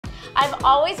I've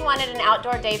always wanted an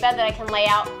outdoor daybed that I can lay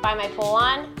out by my pool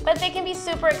on, but they can be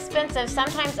super expensive,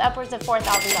 sometimes upwards of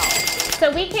 $4,000.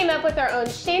 So we came up with our own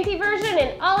shanty version,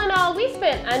 and all in all, we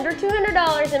spent under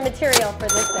 $200 in material for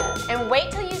this bed. And wait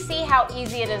till you see how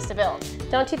easy it is to build.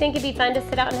 Don't you think it'd be fun to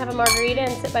sit out and have a margarita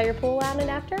and sit by your pool out and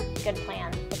after? Good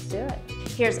plan. Let's do it.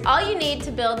 Here's all you need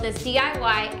to build this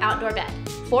DIY outdoor bed.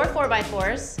 4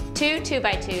 4x4s, 2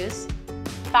 2x2s,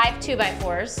 5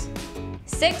 2x4s,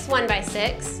 6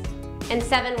 1x6, and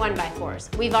 7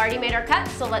 1x4s. We've already made our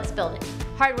cuts, so let's build it.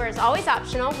 Hardware is always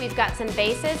optional. We've got some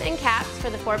bases and caps for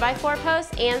the 4x4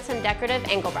 posts and some decorative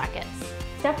angle brackets.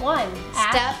 Step 1.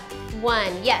 Step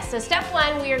 1, yes. So step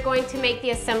 1, we are going to make the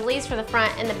assemblies for the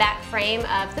front and the back frame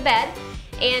of the bed.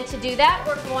 And to do that,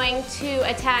 we're going to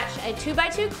attach a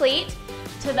 2x2 cleat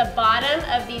to the bottom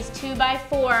of these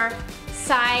 2x4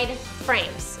 side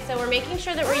frames. So we're making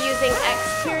sure that we're using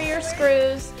exterior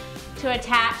screws to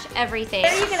attach everything.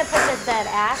 Where are you gonna put this bed,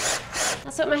 Ash?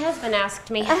 That's what my husband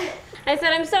asked me. I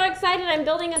said, I'm so excited, I'm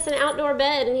building us an outdoor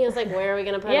bed. And he was like, where are we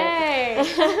gonna put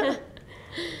it?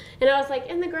 And I was like,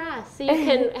 in the grass, so you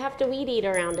can have to weed eat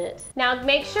around it. Now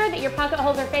make sure that your pocket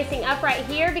holes are facing up right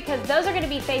here because those are gonna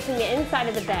be facing the inside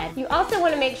of the bed. You also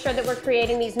wanna make sure that we're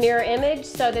creating these mirror image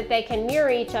so that they can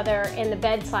mirror each other and the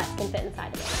bed slats can fit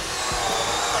inside of it.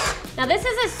 Now this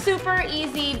is a super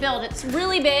easy build. It's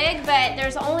really big, but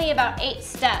there's only about 8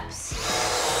 steps.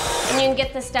 And you can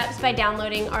get the steps by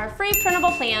downloading our free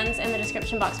printable plans in the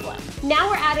description box below. Now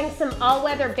we're adding some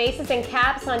all-weather bases and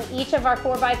caps on each of our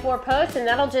 4x4 posts, and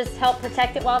that'll just help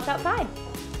protect it while it's outside.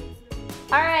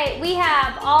 All right, we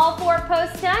have all 4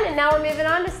 posts done, and now we're moving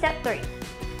on to step 3.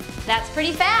 That's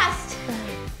pretty fast.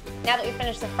 Now that we've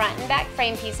finished the front and back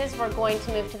frame pieces, we're going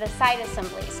to move to the side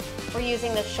assemblies. We're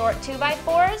using the short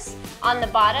 2x4s. On the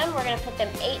bottom, we're gonna put them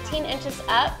 18 inches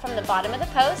up from the bottom of the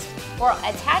post. We're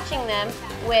attaching them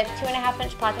with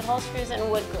 2.5-inch pocket hole screws and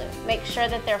wood glue. Make sure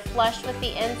that they're flush with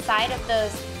the inside of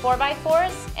those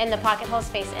 4x4s and the pocket holes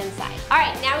face inside. All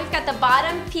right, now we've got the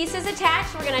bottom pieces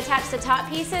attached. We're gonna attach the top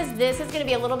pieces. This is gonna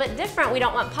be a little bit different. We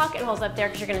don't want pocket holes up there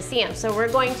because you're gonna see them. So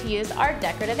we're going to use our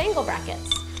decorative angle brackets.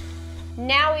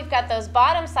 Now we've got those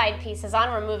bottom side pieces on,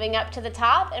 we're moving up to the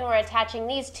top and we're attaching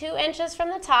these 2 inches from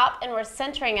the top and we're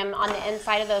centering them on the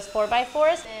inside of those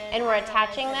 4x4s and we're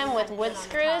attaching them with wood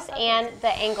screws and the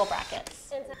angle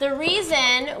brackets. The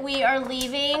reason we are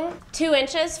leaving 2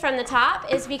 inches from the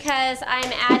top is because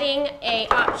I'm adding a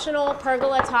optional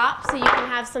pergola top so you can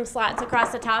have some slats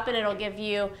across the top and it'll give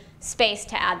you space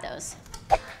to add those.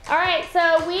 All right,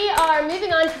 so we are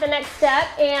moving on to the next step,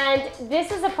 and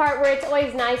this is a part where it's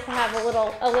always nice to have a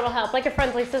little help, like a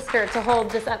friendly sister to hold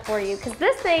this up for you, because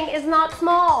this thing is not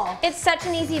small. It's such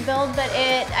an easy build, but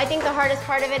I think the hardest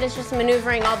part of it is just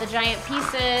maneuvering all the giant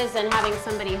pieces and having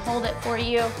somebody hold it for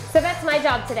you. So that's my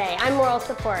job today. I'm moral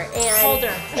support and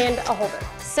and a holder.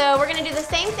 So we're gonna do the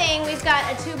same thing. We've got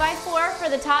a 2x4 for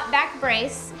the top back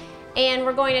brace, and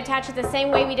we're going to attach it the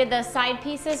same way we did those side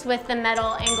pieces with the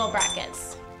metal angle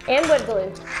brackets. And wood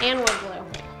glue. And wood glue.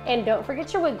 And don't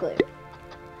forget your wood glue.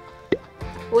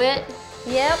 Whit,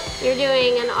 yep, you're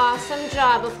doing an awesome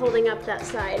job of holding up that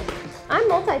side. I'm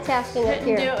multitasking up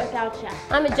here. Couldn't do it without you.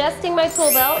 I'm adjusting my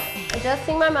tool belt,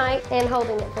 adjusting my mic, and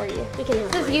holding it for you. We can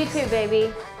This is YouTube, baby.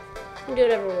 You can do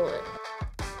whatever we want.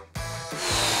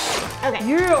 Okay.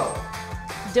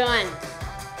 Yeah. Done.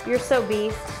 You're so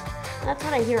beast. That's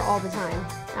what I hear all the time,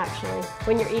 actually.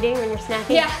 When you're eating, when you're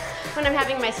snacking? Yeah. When I'm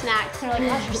having my snacks, they're like,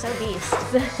 gosh, you're so beast.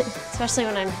 Especially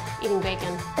when I'm eating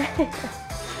bacon.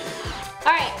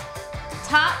 All right,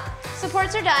 top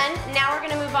supports are done. Now we're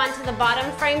gonna move on to the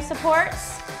bottom frame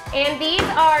supports. And these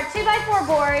are 2x4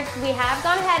 boards. We have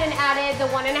gone ahead and added the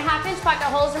 1.5-inch pocket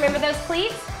holes. Remember those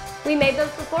cleats? We made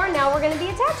those before, now we're gonna be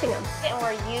attaching them. And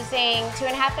we're using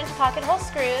 2.5-inch pocket hole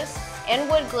screws and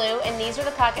wood glue, and these are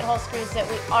the pocket hole screws that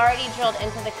we already drilled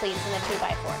into the cleats in the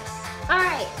 2x4s. All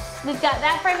right, we've got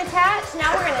that frame attached.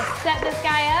 Now we're gonna set this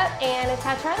guy up and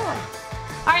attach our other one.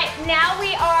 All right, now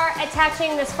we are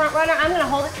attaching this front runner. I'm gonna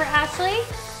hold it for Ashley.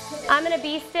 I'm gonna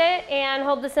beast it and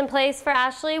hold this in place for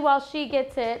Ashley while she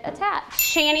gets it attached.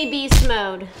 Shanty beast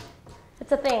mode.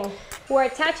 It's a thing. We're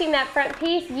attaching that front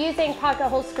piece using pocket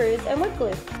hole screws and wood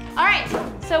glue. All right,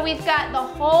 so we've got the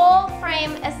whole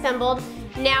frame assembled.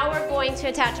 Now we're going to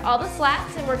attach all the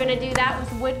slats, and we're gonna do that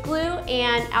with wood glue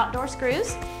and outdoor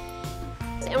screws.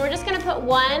 And we're just gonna put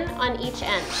one on each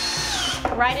end,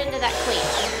 right into that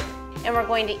cleat. And we're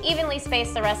going to evenly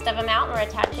space the rest of them out, and we're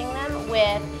attaching them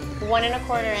with 1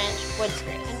 1/4 inch wood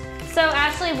screws. So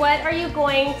Ashley, what are you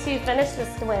going to finish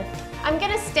this with? I'm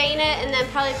gonna stain it and then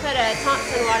probably put a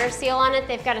Thompson water seal on it.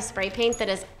 They've got a spray paint that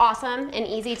is awesome and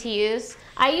easy to use.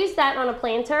 I used that on a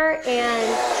planter,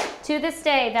 and to this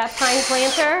day, that pine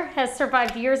planter has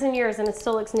survived years and years and it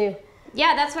still looks new.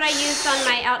 Yeah, that's what I used on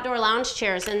my outdoor lounge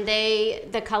chairs, and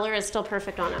the color is still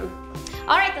perfect on them.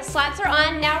 All right, the slats are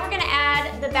on. Now we're gonna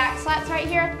add the back slats right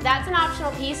here. That's an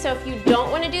optional piece, so if you don't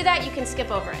wanna do that, you can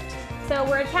skip over it. So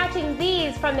we're attaching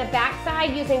these from the back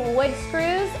side using wood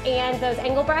screws and those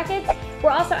angle brackets. We're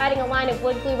also adding a line of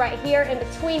wood glue right here in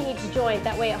between each joint.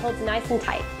 That way it holds nice and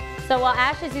tight. So while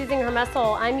Ash is using her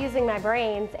muscle, I'm using my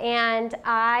brains, and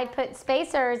I put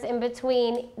spacers in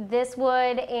between this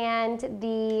wood and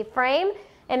the frame,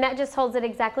 and that just holds it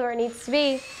exactly where it needs to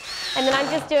be. And then I'm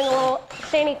just doing a little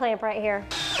shanty clamp right here.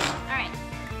 All right.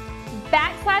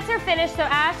 Back slats are finished, so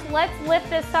Ash, let's lift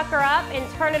this sucker up and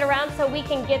turn it around so we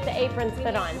can get the aprons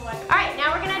put on. All right,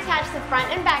 now we're gonna attach the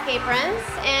front and back aprons,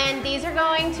 and these are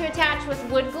going to attach with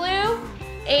wood glue.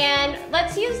 And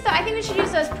let's use I think we should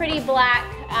use those pretty black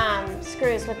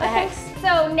screws with the hex.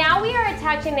 So now we are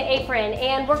attaching the apron,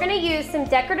 and we're gonna use some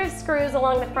decorative screws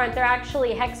along the front. They're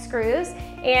actually hex screws,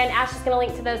 and Ash is gonna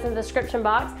link to those in the description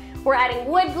box. We're adding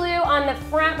wood glue on the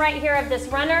front right here of this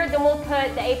runner, then we'll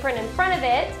put the apron in front of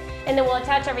it, and then we'll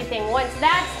attach everything. Once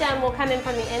that's done, we'll come in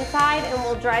from the inside and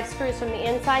we'll drive screws from the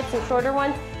inside, some shorter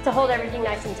ones, to hold everything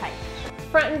nice and tight.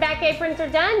 Front and back aprons are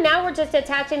done. Now we're just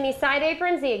attaching these side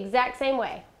aprons the exact same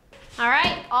way. All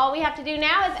right, all we have to do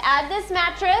now is add this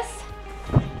mattress.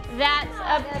 That's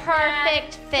a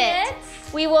perfect fit.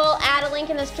 We will add a link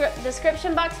in the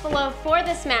description box below for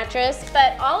this mattress,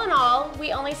 but all in all,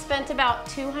 we only spent about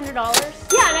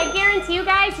 $200. Yeah, and I guarantee you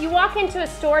guys, you walk into a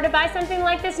store to buy something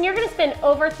like this and you're gonna spend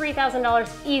over $3,000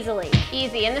 easily.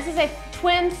 Easy, and this is a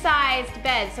twin-sized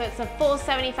bed, so it's a full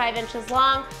 75 inches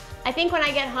long. I think when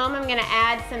I get home, I'm gonna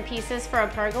add some pieces for a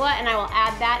pergola, and I will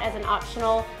add that as an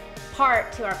optional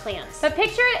part to our plans. But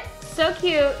picture it so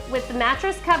cute with the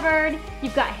mattress covered,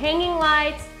 you've got hanging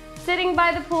lights, sitting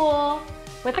by the pool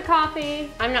with a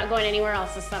coffee. I'm not going anywhere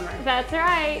else this summer. That's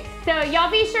right. So y'all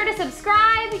be sure to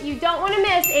subscribe. You don't want to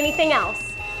miss anything else.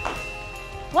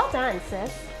 Well done,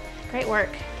 sis. Great work.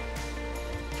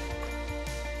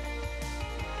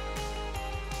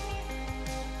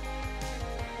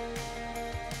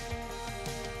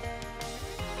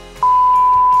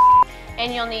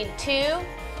 And you'll need 2,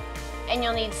 and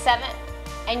you'll need 7,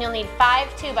 and you'll need 5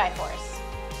 2x4s.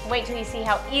 Wait till you see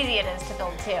how easy it is to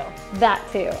build 2. That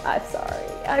too. I'm sorry.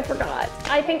 I forgot.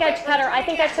 I think I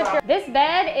took her. This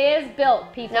bed is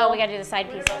built, people. No, we gotta do the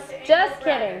side pieces. Just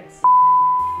kidding.